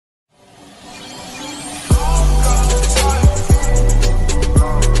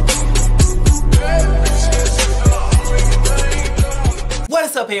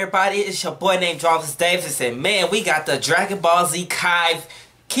everybody? It's your boy named Jarvis Davis, and man, we got the Dragon Ball Z Kai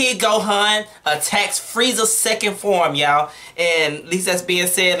Kid Gohan attacks Frieza's second form, y'all. And at least that's being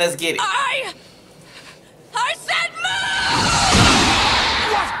said, let's get it. I said move!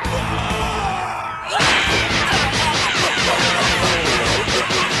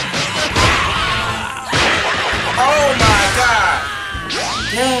 Oh my god!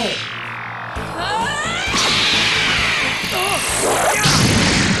 Dang.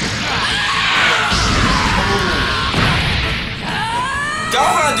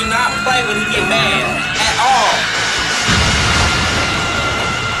 Gohan do not play when he get mad at all.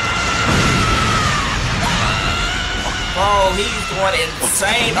 Bro, he's going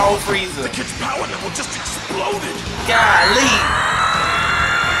insane on Frieza. The kid's power level just exploded. Golly.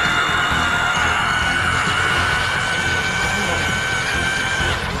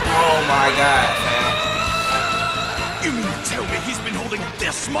 Oh my god, man. You mean to tell me he's been holding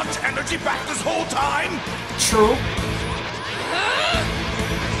this much energy back this whole time? True.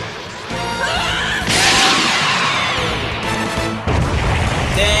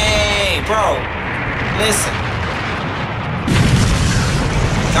 Dang, bro. Listen.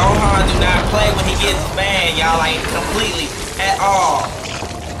 Gohan do not play when he gets mad, y'all, like completely at all.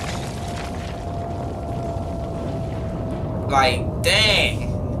 Like, dang.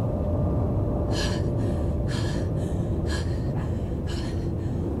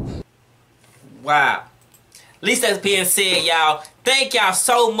 Wow. At least that's being said, y'all. Thank y'all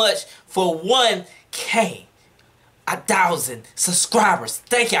so much for 1,000 subscribers.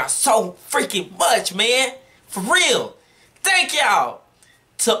 Thank y'all so freaking much, man. For real. Thank y'all.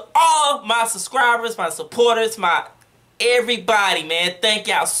 To all my subscribers, my supporters, my everybody, man. Thank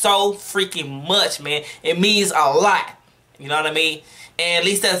y'all so freaking much, man. It means a lot. You know what I mean? And at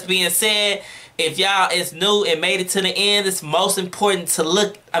least that's being said. If y'all is new and made it to the end, it's most important to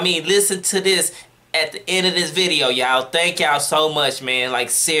listen to this at the end of this video, y'all. Thank y'all so much, man. Like,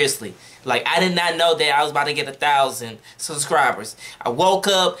 seriously. Like, I did not know that I was about to get 1,000 subscribers. I woke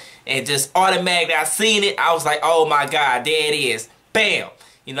up and just automatically, I seen it. I was like, oh my god, there it is. Bam.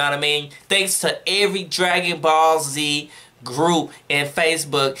 You know what I mean? Thanks to every Dragon Ball Z group and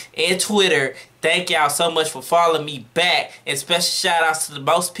Facebook and Twitter. Thank y'all so much for following me back. And special shout outs to the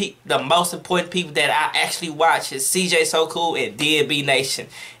most important people that I actually watch is CJ So Cool and DBZ Nation.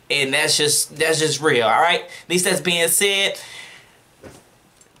 And that's just real, alright? At least that's being said.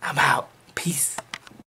 I'm out. Peace.